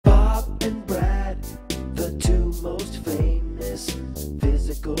and Brad, the two most famous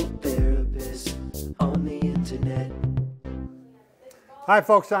physical therapists on the internet. Hi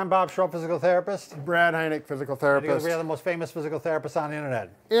folks, I'm Bob Schrupp, physical therapist. Brad Heineck, physical We therapist. are the most famous physical therapists on the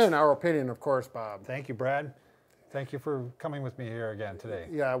internet. In our opinion, of course, Bob. Thank you, Brad. Thank you for coming with me here again today.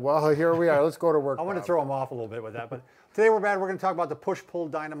 Yeah, well, here we are. Let's go to work, I want to Bob. throw him off a little bit with that, but today we're going to talk about the push-pull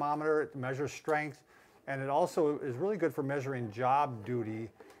dynamometer. It measures strength, and it also is really good for measuring job duty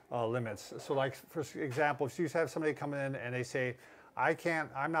limits. So like, for example, if you have somebody come in and they say,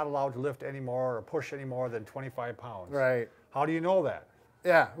 I'm not allowed to lift any more or push any more than 25 pounds. Right. How do you know that?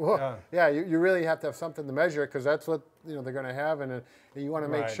 Yeah, well, you really have to have something to measure because that's what they're going to have, and you want to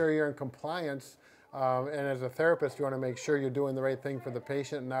make sure you're in compliance. And as a therapist, you want to make sure you're doing the right thing for the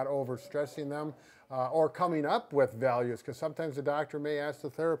patient, not overstressing them, or coming up with values. Because sometimes the doctor may ask the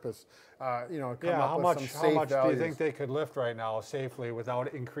therapist, come up with some safe how much values. do you think they could lift right now safely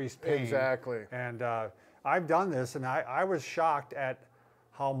without increased pain? Exactly. And I've done this, and I was shocked at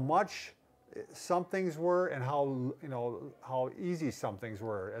how much some things were and how easy some things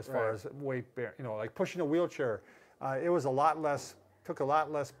were as far as weight bear. Like pushing a wheelchair, it was took a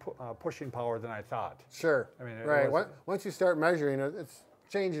lot less pushing power than I thought. Sure. I mean, Once you start measuring it, it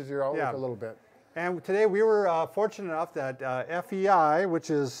changes your outlook a little bit. And today we were fortunate enough that FEI, which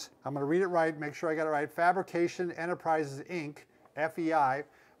is, I'm going to read it right, make sure I got it right, Fabrication Enterprises Inc., FEI,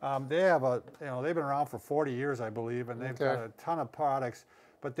 they have they've been around for 40 years, I believe, and they've got a ton of products.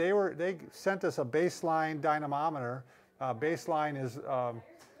 But they sent us a Baseline dynamometer. Baseline is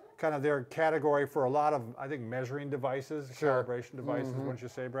kind of their category for a lot of, I think, measuring devices, calibration devices, wouldn't you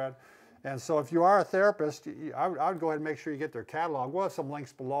say, Brad? And so if you are a therapist, I would go ahead and make sure you get their catalog. We'll have some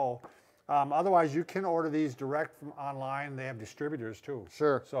links below. Otherwise, you can order these direct from online. They have distributors too.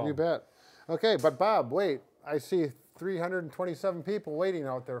 Sure, so you bet. Okay, but Bob, wait. I see 327 people waiting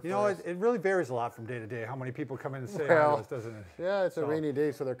out there for us. It really varies a lot from day to day how many people come in and say hi to us, doesn't it? Yeah, it's a rainy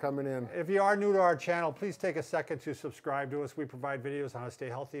day, so they're coming in. If you are new to our channel, please take a second to subscribe to us. We provide videos on how to stay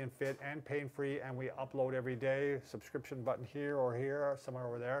healthy and fit and pain-free, and we upload every day. Subscription button here or somewhere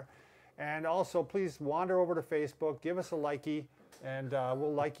over there. And also, please wander over to Facebook, give us a likey, and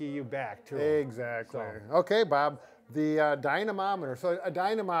we'll likey you back too. Exactly. So. Okay, Bob, the dynamometer. So a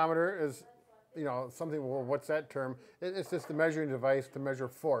dynamometer is something, well, what's that term? It's just a measuring device to measure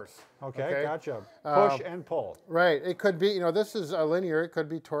force. Okay, gotcha. Push and pull. Right. It could be, this is a linear, it could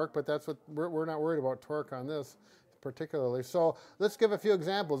be torque, but that's what, we're not worried about torque on this particularly. So let's give a few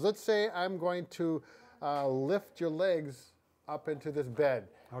examples. Let's say I'm going to lift your legs up into this bed.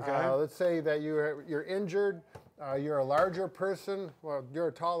 Okay. Let's say that you're injured. You're a larger person. Well, you're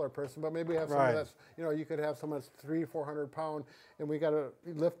a taller person, but maybe we have someone that's, you could have someone that's 300-400 pounds, and we got to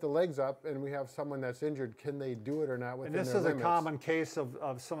lift the legs up, and we have someone that's injured. Can they do it or not within their limits? And this is a common case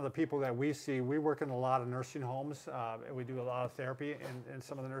of some of the people that we see. We work in a lot of nursing homes. And we do a lot of therapy in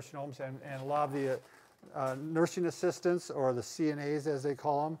some of the nursing homes, and a lot of the nursing assistants, or the CNAs as they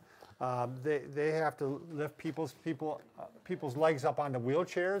call them, they have to lift people's legs up onto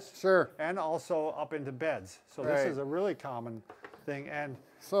wheelchairs. Sure. And also up into beds. So this is a really common thing. And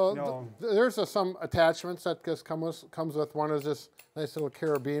so there's some attachments that just comes with. One is this nice little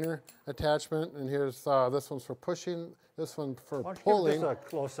carabiner attachment, and here's this one's for pushing, this one for pulling. Just a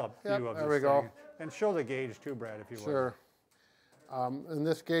close-up view of this there we go. And show the gauge too, Brad, if you would. Sure. In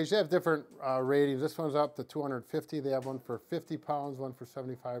this gauge, they have different ratings. This one's up to 250. They have one for 50 pounds, one for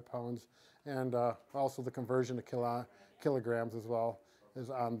 75 pounds, and also the conversion to kilograms as well is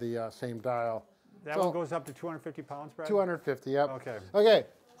on the same dial. That one goes up to 250 pounds, Brad? 250, yep. Okay. Okay,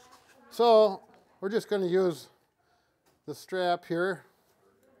 so we're just going to use the strap here.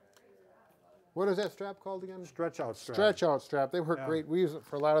 What is that strap called again? Stretch out strap. Stretch out strap. They work great. We use it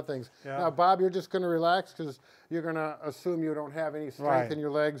for a lot of things. Yeah. Now, Bob, you're just going to relax because you're going to assume you don't have any strength in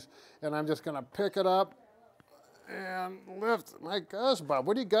your legs. And I'm just going to pick it up and lift. My gosh, Bob,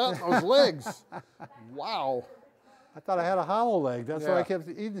 what do you got in those legs? Wow. I thought I had a hollow leg. That's why I kept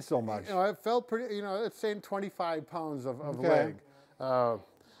eating so much. It felt pretty, it's saying 25 pounds of leg.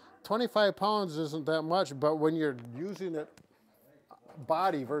 25 pounds isn't that much, but when you're using it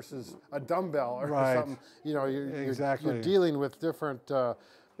body versus a dumbbell or something, you're dealing with different it's a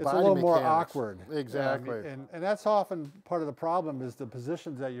body little more mechanics. Awkward. Exactly. And that's often part of the problem is the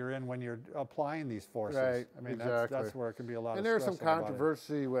positions that you're in when you're applying these forces. Right, I mean, exactly. that's where it can be a lot and of there's stress some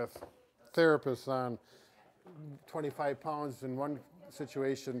controversy with therapists on 25 pounds in one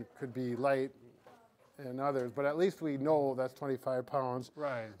situation could be light and others, but at least we know that's 25 pounds.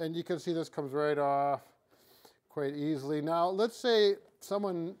 Right. And you can see this comes right off quite easily. Now, let's say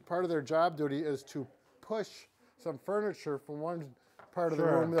part of their job duty is to push some furniture from one part of the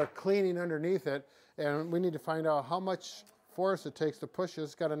room. They're cleaning underneath it, and we need to find out how much force it takes to push it.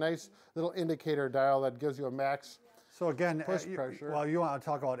 It's got a nice little indicator dial that gives you a max So again, push pressure. Well, you want to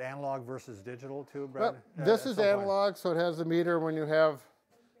talk about analog versus digital too, Brad? Well, this is analog, so it has the meter. When you have,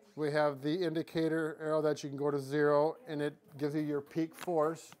 we have the indicator arrow that you can go to 0, and it gives you your peak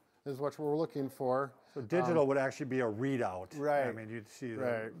force, is what we're looking for. So digital would actually be a readout. Right. I mean, you'd see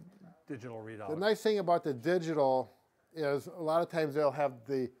the digital readout. The nice thing about the digital is a lot of times they'll have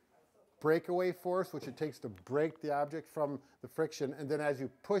the breakaway force, which it takes to break the object from the friction, and then as you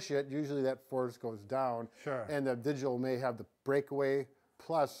push it, usually that force goes down. Sure. And the digital may have the breakaway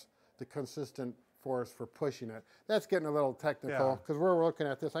plus the consistent force for pushing it. That's getting a little technical because we're looking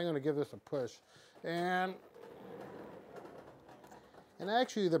at this. I'm going to give this a push, and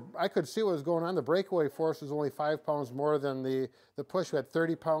actually I could see what was going on. The breakaway force was only 5 pounds more than the push. We had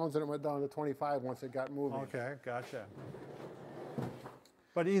 30 pounds, and it went down to 25 once it got moving. Okay, gotcha.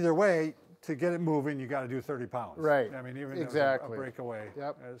 But either way, to get it moving, you got to do 30 pounds. Right. I mean, even exactly. a breakaway.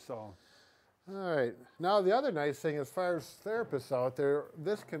 Yep. So. All right. Now the other nice thing, as far as therapists out there,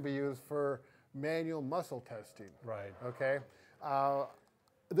 this can be used for manual muscle testing. Right. Okay.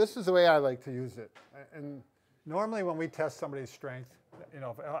 This is the way I like to use it. And normally, when we test somebody's strength, you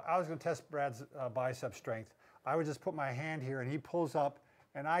know, if I was going to test Brad's bicep strength, I would just put my hand here, and he pulls up,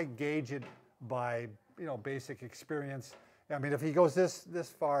 and I gauge it by, you know, basic experience. I mean, if he goes this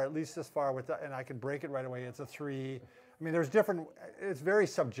far, at least this far, and I can break it right away, it's a 3. I mean, there's different. It's very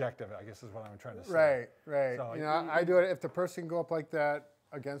subjective, I guess, is what I'm trying to say. Right, right. So, you know, I do it if the person can go up like that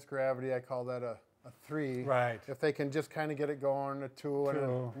against gravity. I call that a 3. Right. If they can just kind of get it going, a 2, and a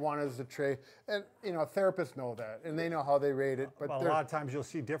 1 is the tray. And you know, therapists know that, and they know how they rate it. But well, a lot of times you'll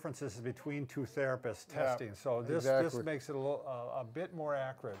see differences between 2 therapists testing. So this makes it a bit more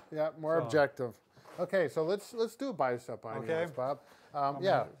accurate. Yeah, more objective. Okay, so let's do a bicep on you, Bob.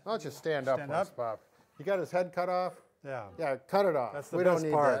 Yeah, why don't you stand up, Bob? He got his head cut off. Yeah. Yeah, cut it off. That's the we best don't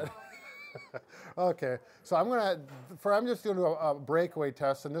need part. that. Okay, so I'm just doing a breakaway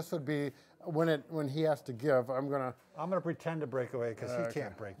test, and this would be when he has to give. I'm gonna pretend to break away because he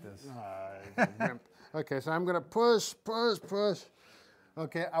can't break this. Okay, so I'm gonna push.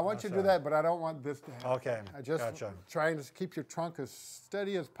 Okay, I want you to do that, but I don't want this to happen. Okay, I just gotcha. trying to keep your trunk as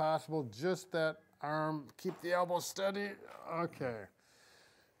steady as possible. Just that arm, keep the elbow steady. Okay.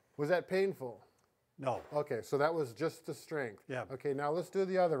 Was that painful? No. Okay, so that was just the strength. Yeah. Okay, now let's do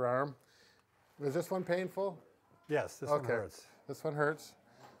the other arm. Was this one painful? Yes, this one hurts. This one hurts.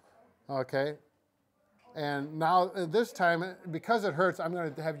 Okay. And now this time, because it hurts, I'm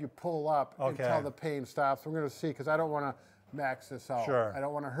going to have you pull up until the pain stops. We're going to see, because I don't want to max this out. Sure. I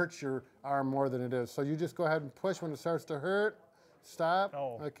don't want to hurt your arm more than it is. So you just go ahead and push when it starts to hurt. Stop.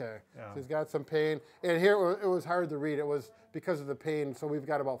 Oh. Okay. Yeah. So he's got some pain. And here it was hard to read. It was because of the pain. So we've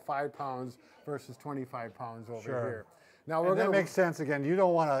got about 5 pounds versus 25 pounds over here. Now that makes sense. Again, you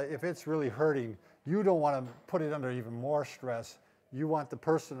don't want to, if it's really hurting, you don't want to put it under even more stress. You want the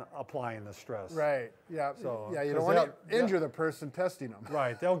person applying the stress. Right. Yeah. So, yeah. You don't want to injure the person testing them.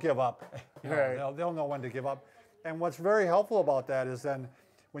 Right. They'll give up. Right. They'll know when to give up. And what's very helpful about that is then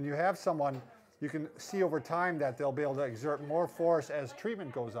when you have someone, you can see over time that they'll be able to exert more force as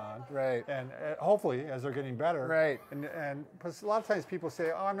treatment goes on. Right. And hopefully as they're getting better. Right. And because a lot of times people say,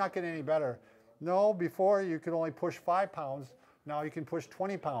 oh, I'm not getting any better. No, before you could only push 5 pounds. Now you can push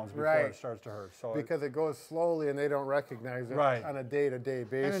 20 pounds before it starts to hurt. So because it goes slowly and they don't recognize it on a day-to-day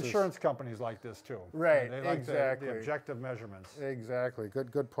basis. And insurance companies like this too. Right, They like exactly. the objective measurements. Exactly.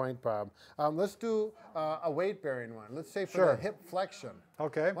 Good point, Bob. Let's do a weight-bearing one. Let's say for the hip flexion.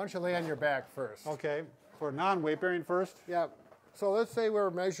 Okay. Why don't you lay on your back first? Okay. For non-weight bearing first? Yeah. So let's say we're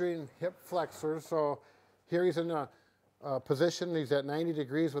measuring hip flexors. So here he's in a position. He's at 90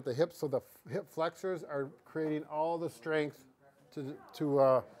 degrees with the hips. So the hip flexors are creating all the strength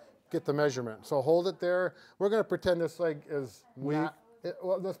to get the measurement. So hold it there. We're going to pretend this leg is weak.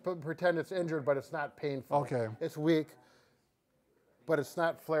 Let's pretend it's injured, but it's not painful. Okay. It's weak, but it's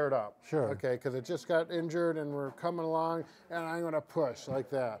not flared up. Sure. Okay, because it just got injured and we're coming along, and I'm going to push like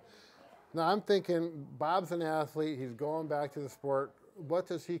that. Now I'm thinking, Bob's an athlete. He's going back to the sport. What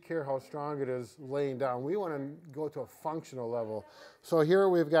does he care how strong it is laying down? We want to go to a functional level. So here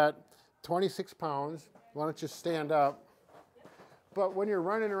we've got 26 pounds. Why don't you stand up? But when you're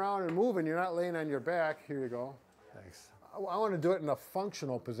running around and moving, you're not laying on your back. Here you go. Thanks. I want to do it in a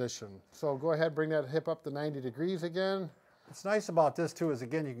functional position. So go ahead, bring that hip up to 90 degrees again. What's nice about this too is,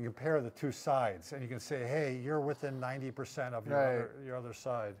 again, you can compare the two sides and you can say, hey, you're within 90% of your other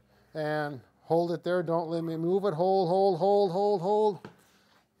side. And hold it there. Don't let me move it. Hold.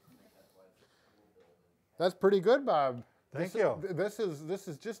 That's pretty good, Bob. Thank you. This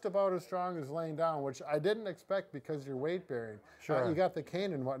is just about as strong as laying down, which I didn't expect because you're weight bearing. Sure. You got the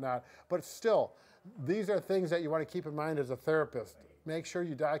cane and whatnot, but still, these are things that you want to keep in mind as a therapist. Make sure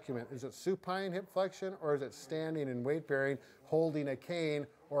you document. Is it supine hip flexion, or is it standing and weight bearing, holding a cane,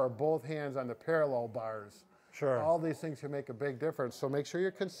 or are both hands on the parallel bars? Sure. All these things can make a big difference. So make sure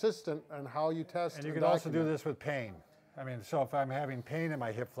you're consistent on how you test. And you can also do this with pain. I mean, so if I'm having pain in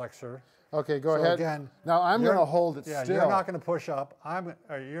my hip flexor. Okay, go so ahead. Again, now I'm going to hold it yeah, still. You're not going to push up.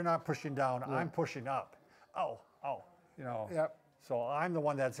 You're not pushing down. Yeah. I'm pushing up. Oh, you know. Yep. So I'm the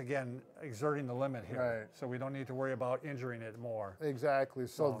one that's, again, exerting the limit here. Right. So we don't need to worry about injuring it more. Exactly.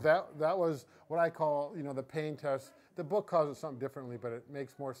 So that was what I call, the pain test. The book calls it something differently, but it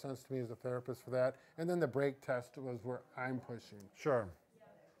makes more sense to me as a therapist for that. And then the brake test was where I'm pushing. Sure.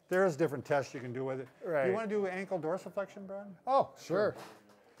 There's different tests you can do with it. Right. You want to do ankle dorsiflexion, Brad? Oh, sure.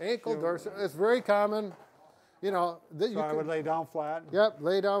 Ankle dorsal. It's very common. So I would lay down flat. Yep,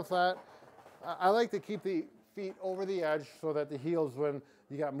 lay down flat. I like to keep the feet over the edge so that the heels, when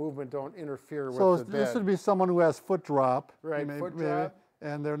you got movement, don't interfere with the bed. So this would be someone who has foot drop. Right, foot drop.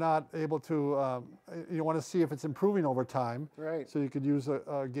 And they're not able to, you want to see if it's improving over time. Right. So you could use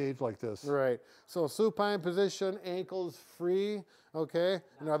a gauge like this. Right. So supine position, ankles free, okay?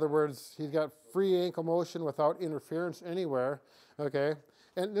 In other words, he's got free ankle motion without interference anywhere, okay?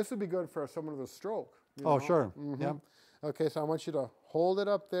 And this would be good for someone with a stroke. Oh, sure. Yep. Okay, so I want you to hold it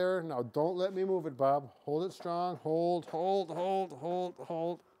up there. Now, don't let me move it, Bob. Hold it strong. Hold.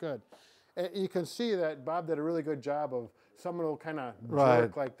 Good. And you can see that Bob did a really good job of someone will kind of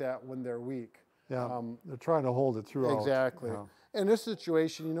jerk like that when they're weak. Yeah, they're trying to hold it throughout. Exactly. Yeah. In this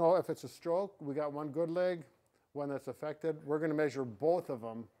situation, if it's a stroke, we got one good leg, one that's affected. We're going to measure both of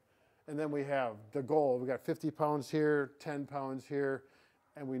them, and then we have the goal. We got 50 pounds here, 10 pounds here,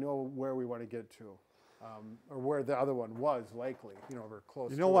 and we know where we want to get to. Or where the other one was likely, we're close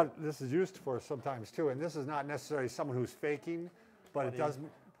to it. You know what this is used for sometimes too, and this is not necessarily someone who's faking, but it does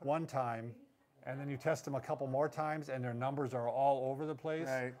one time, and then you test them a couple more times, and their numbers are all over the place.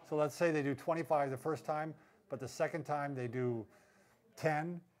 Right. So let's say they do 25 the first time, but the second time they do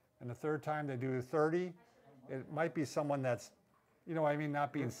 10, and the third time they do 30. It might be someone that's,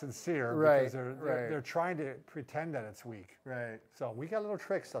 not being sincere, because they're trying to pretend that it's weak. Right. So we got little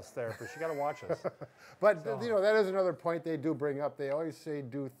tricks, us therapists. You got to watch us. But that is another point they do bring up. They always say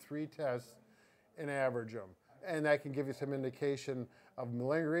do 3 tests and average them, and that can give you some indication of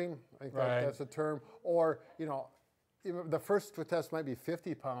malingering. I think that's a term. Or the first test might be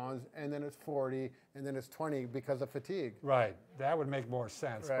 50 pounds, and then it's 40, and then it's 20 because of fatigue. Right. That would make more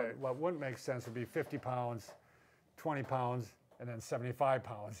sense. Right. But what wouldn't make sense would be 50 pounds, 20 pounds, and then 75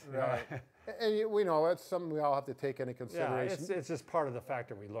 pounds. Right. And we know that's something we all have to take into consideration. Yeah, it's just part of the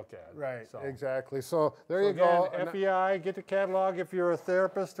factor we look at. Right, so. Exactly. So there you go. FEI, get the catalog if you're a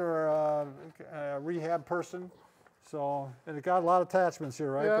therapist or a rehab person. So, and it got a lot of attachments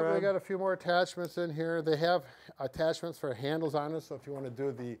here, right, Yeah, Brad? they got a few more attachments in here. They have attachments for handles on it, so if you want to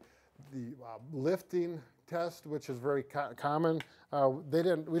do the lifting test, which is very common.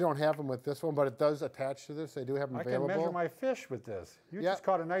 We don't have them with this one, but it does attach to this. They do have them available. I can measure my fish with this. You just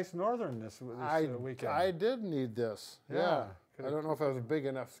caught a nice northern this weekend. I did need this. Yeah. I don't know if it was a big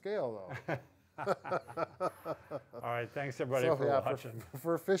enough scale, though. All right, thanks everybody for watching.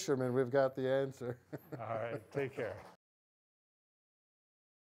 For fishermen, we've got the answer. All right, take care.